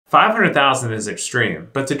$500,000 is extreme,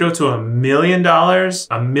 but to go to $1 million,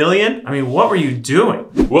 a million? I mean, what were you doing?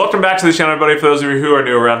 Welcome back to the channel, everybody. For those of you who are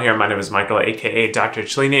new around here, my name is Michael, AKA Dr.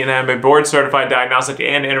 Cellini, and I'm a board certified diagnostic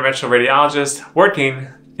and interventional radiologist working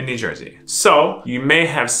in New Jersey. So you may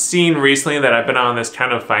have seen recently that I've been on this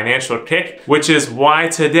kind of financial kick, which is why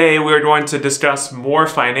today we're going to discuss more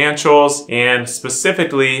financials and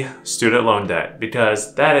specifically student loan debt,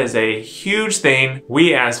 because that is a huge thing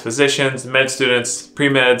we as physicians, med students,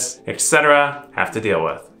 pre-meds, etc. have to deal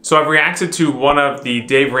with. So I've reacted to one of the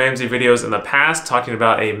Dave Ramsey videos in the past talking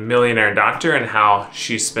about a millionaire doctor and how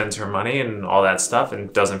she spends her money and all that stuff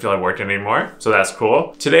and doesn't feel like working anymore. So that's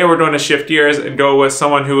cool. Today we're going to shift gears and go with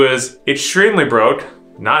someone who is extremely broke,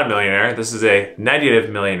 not a millionaire. This is a negative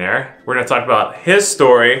millionaire. We're gonna talk about his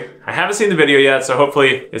story. I haven't seen the video yet, so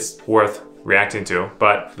hopefully it's worth reacting to,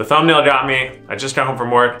 but the thumbnail got me. I just got home from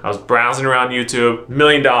work. I was browsing around YouTube, $1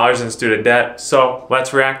 million in student debt. So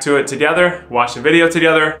let's react to it together, watch the video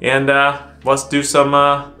together, and let's do some,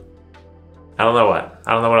 I don't know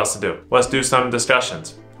what else to do. Let's do some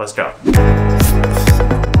discussions. Let's go.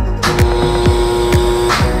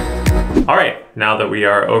 All right, now that we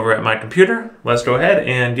are over at my computer, let's go ahead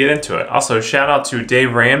and get into it. Also, shout out to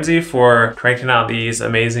Dave Ramsey for cranking out these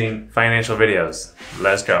amazing financial videos.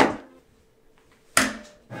 Let's go.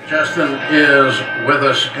 Justin is with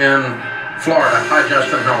us in Florida. Hi,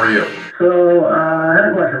 Justin. How are you? So, I had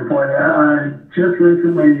a question for you. I just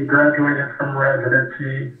recently graduated from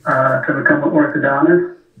residency to become an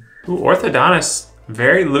orthodontist. Ooh, orthodontist,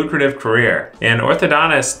 very lucrative career. And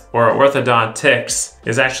orthodontist or orthodontics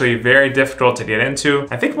is actually very difficult to get into.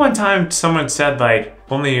 I think one time someone said like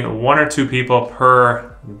only 1 or 2 people per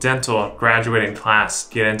dental graduating class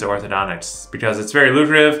get into orthodontics because it's very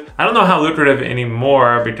lucrative. I don't know how lucrative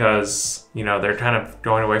anymore because, you know, they're kind of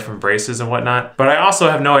going away from braces and whatnot. But I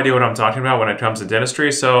also have no idea what I'm talking about when it comes to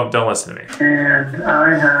dentistry, so don't listen to me. And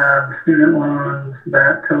I have student loans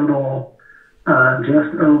that total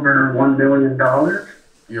just over $1 million.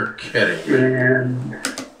 You're kidding me. And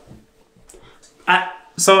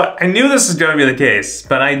So I knew this was going to be the case,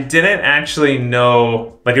 but I didn't actually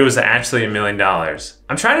know like it was actually $1 million.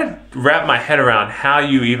 I'm trying to wrap my head around how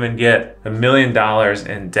you even get $1 million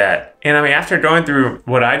in debt. And I mean, after going through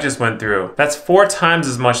what I just went through, that's 4 times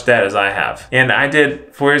as much debt as I have. And I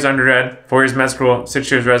did 4 years undergrad, 4 years med school,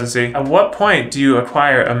 6 years residency. At what point do you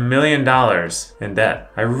acquire $1 million in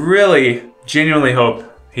debt? I really genuinely hope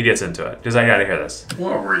he gets into it, because I gotta hear this.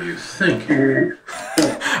 What were you thinking?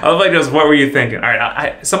 I was like, what were you thinking? All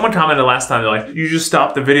right, someone commented last time, they're like, you just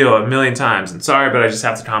stopped the video 1 million times. And sorry, but I just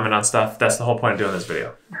have to comment on stuff. That's the whole point of doing this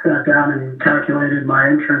video. Sat down and calculated my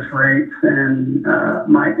interest rates, and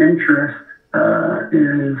my interest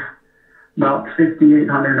is about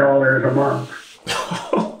 $5,800 a month.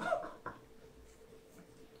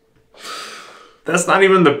 That's not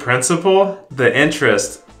even the principal. The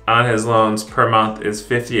interest on his loans per month is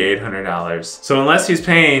 $5,800. So unless he's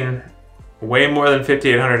paying way more than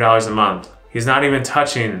 $5,800 a month, he's not even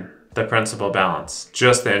touching the principal balance,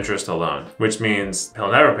 just the interest alone, which means he'll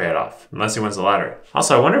never pay it off unless he wins the lottery.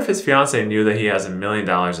 Also, I wonder if his fiance knew that he has $1 million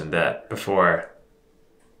in debt before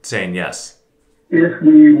saying yes. If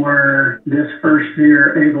we were this first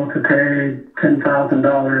year able to pay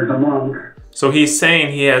 $10,000 a month. So he's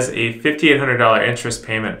saying he has a $5,800 interest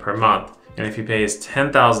payment per month. And if he pays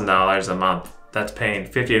 $10,000 a month, that's paying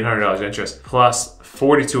 $5,800 interest plus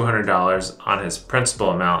 $4,200 on his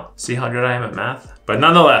principal amount. See how good I am at math? But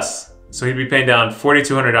nonetheless, so he'd be paying down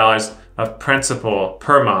 $4,200 of principal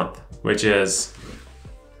per month, which is,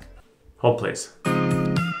 hold please,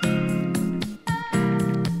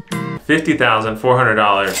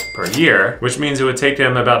 $50,400 per year, which means it would take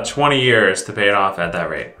him about 20 years to pay it off at that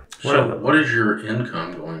rate. So what is your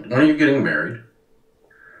income going to? When are you getting married?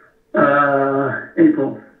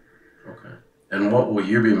 April. Okay. And what will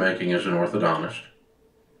you be making as an orthodontist?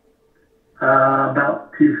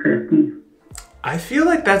 About $250. I feel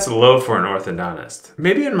like that's low for an orthodontist.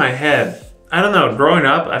 Maybe in my head, I don't know, growing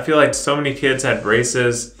up, I feel like so many kids had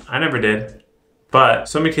braces. I never did, but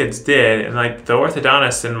so many kids did. And like the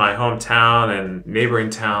orthodontists in my hometown and neighboring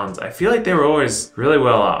towns, I feel like they were always really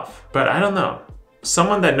well off, but I don't know.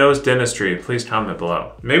 Someone that knows dentistry, please comment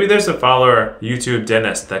below. Maybe there's a follower YouTube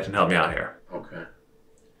dentist that can help me out here. Okay.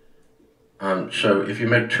 So if you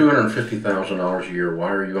make $250,000 a year,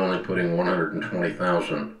 why are you only putting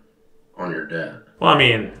 $120,000 on your debt? Well, I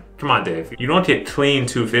mean, come on, Dave. You don't get clean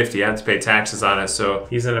 $250. You have to pay taxes on it. So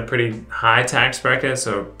he's in a pretty high tax bracket,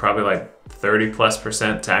 so probably like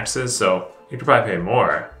 30+% taxes. So he could probably pay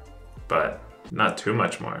more, but not too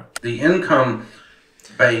much more. The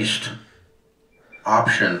income-based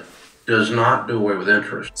option does not do away with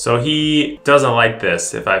interest. So he doesn't like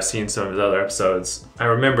this. If I've seen some of his other episodes, I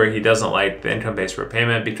remember he doesn't like the income-based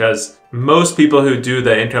repayment because most people who do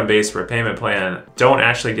the income-based repayment plan don't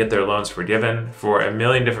actually get their loans forgiven for a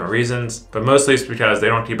million different reasons, but mostly it's because they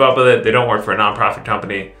don't keep up with it, they don't work for a nonprofit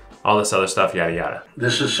company, all this other stuff, yada yada.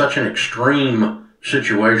 This is such an extreme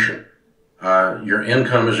situation. Your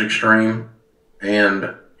income is extreme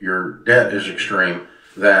and your debt is extreme,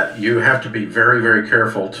 that you have to be very, very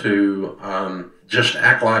careful to just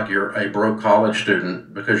act like you're a broke college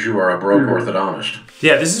student because you are a broke orthodontist.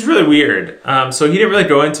 Yeah, this is really weird. So he didn't really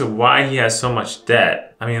go into why he has so much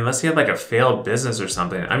debt. I mean, unless he had like a failed business or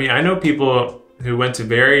something. I mean, I know people who went to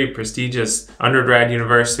very prestigious undergrad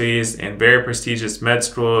universities and very prestigious med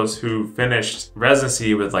schools who finished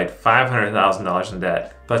residency with like $500,000 in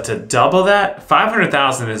debt. But to double that,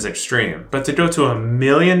 $500,000 is extreme. But to go to $1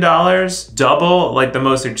 million, double, like the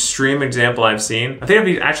most extreme example I've seen, I think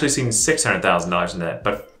I've actually seen $600,000 in debt.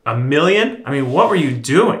 But $1 million? I mean, what were you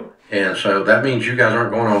doing? And so that means you guys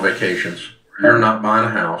aren't going on vacations. You're not buying a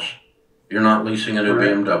house. You're not leasing a new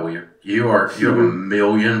BMW. You have $1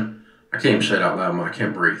 million. I can't even say it out loud, I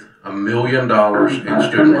can't breathe. $1 million in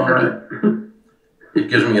student loan debt. It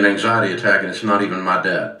gives me an anxiety attack and it's not even my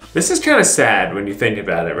debt. This is kind of sad when you think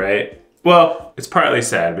about it, right? Well, it's partly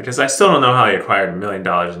sad because I still don't know how he acquired $1 million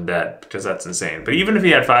in debt because that's insane. But even if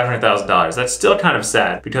he had $500,000, that's still kind of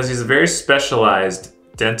sad because he's a very specialized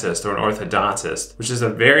dentist or an orthodontist, which is a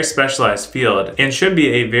very specialized field and should be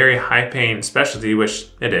a very high-paying specialty, which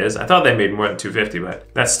it is. I thought they made more than $250, but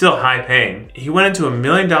that's still high-paying. He went into $1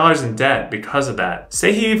 million in debt because of that.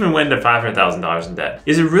 Say he even went into $500,000 in debt.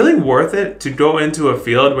 Is it really worth it to go into a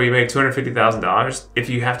field where you make $250,000 if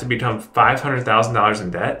you have to become $500,000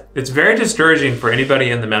 in debt? It's very discouraging for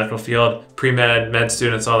anybody in the medical field, pre-med, med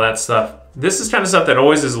students, all that stuff. This is kind of stuff that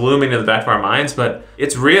always is looming in the back of our minds, but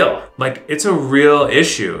it's real. Like, it's a real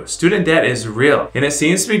issue. Student debt is real. And it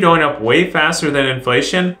seems to be going up way faster than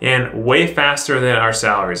inflation and way faster than our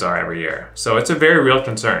salaries are every year. So it's a very real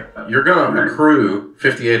concern. You're going to accrue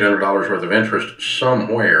 $5,800 worth of interest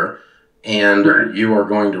somewhere, and you are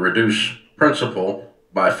going to reduce principal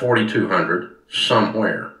by $4,200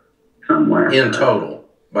 somewhere in total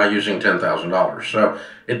by using $10,000. So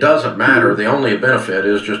it doesn't matter. The only benefit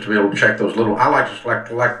is just to be able to check those little. I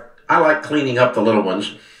like cleaning up the little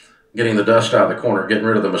ones, getting the dust out of the corner, getting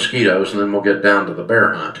rid of the mosquitoes, and then we'll get down to the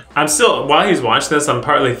bear hunt. I'm still, while he's watching this, I'm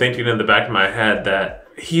partly thinking in the back of my head that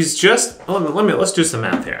he's just, let's do some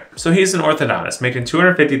math here. So he's an orthodontist making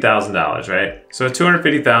 $250,000, right? So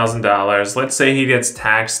 $250,000, let's say he gets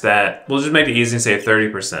taxed at, we'll just make it easy and say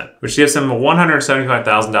 30%, which gives him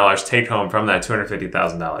 $175,000 take home from that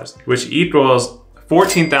 $250,000, which equals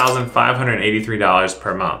 $14,583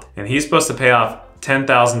 per month. And he's supposed to pay off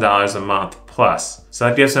 $10,000 a month plus. So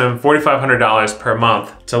that gives him $4,500 per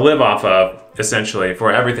month to live off of, essentially,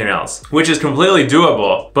 for everything else, which is completely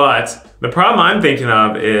doable. But the problem I'm thinking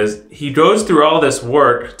of is he goes through all this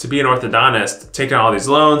work to be an orthodontist, taking all these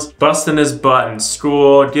loans, busting his butt in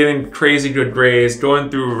school, getting crazy good grades, going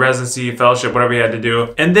through residency, fellowship, whatever he had to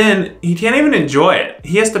do. And then he can't even enjoy it.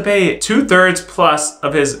 He has to pay 2/3 plus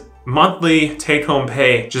of his monthly take-home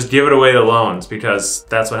pay, just give it away to loans because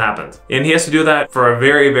that's what happens. And he has to do that for a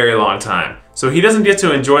very, very long time. So he doesn't get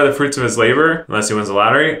to enjoy the fruits of his labor, unless he wins the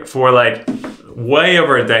lottery, for like way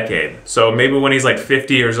over a decade. So maybe when he's like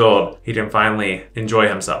 50 years old, he can finally enjoy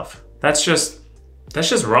himself. That's just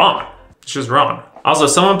wrong. It's just wrong. Also,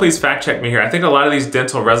 someone please fact check me here. I think a lot of these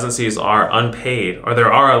dental residencies are unpaid, or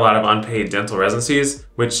there are a lot of unpaid dental residencies,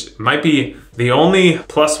 which might be the only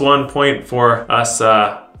 +1 point for us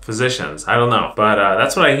physicians. I don't know, but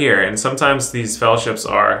that's what I hear. And sometimes these fellowships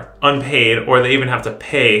are unpaid, or they even have to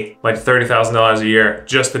pay like $30,000 a year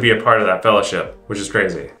just to be a part of that fellowship, which is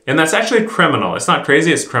crazy. And that's actually criminal. It's not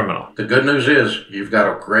crazy, it's criminal. The good news is you've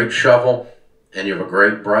got a great shovel and you have a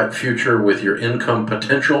great bright future with your income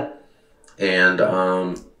potential. And,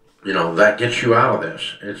 you know, that gets you out of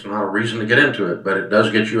this. It's not a reason to get into it, but it does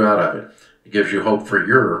get you out of it. It gives you hope for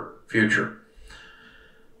your future.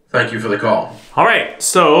 Thank you for the call. All right,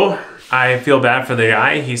 so I feel bad for the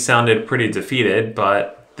guy. He sounded pretty defeated,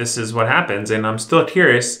 but this is what happens. And I'm still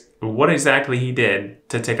curious what exactly he did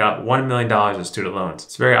to take out $1 million in student loans.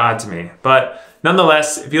 It's very odd to me. But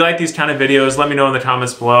nonetheless, if you like these kind of videos, let me know in the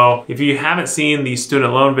comments below. If you haven't seen the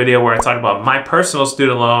student loan video where I talk about my personal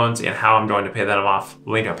student loans and how I'm going to pay them off,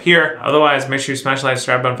 link up here. Otherwise, make sure you smash the like,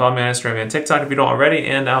 subscribe button, follow me on Instagram and TikTok if you don't already,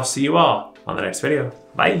 and I'll see you all on the next video.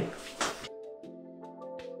 Bye.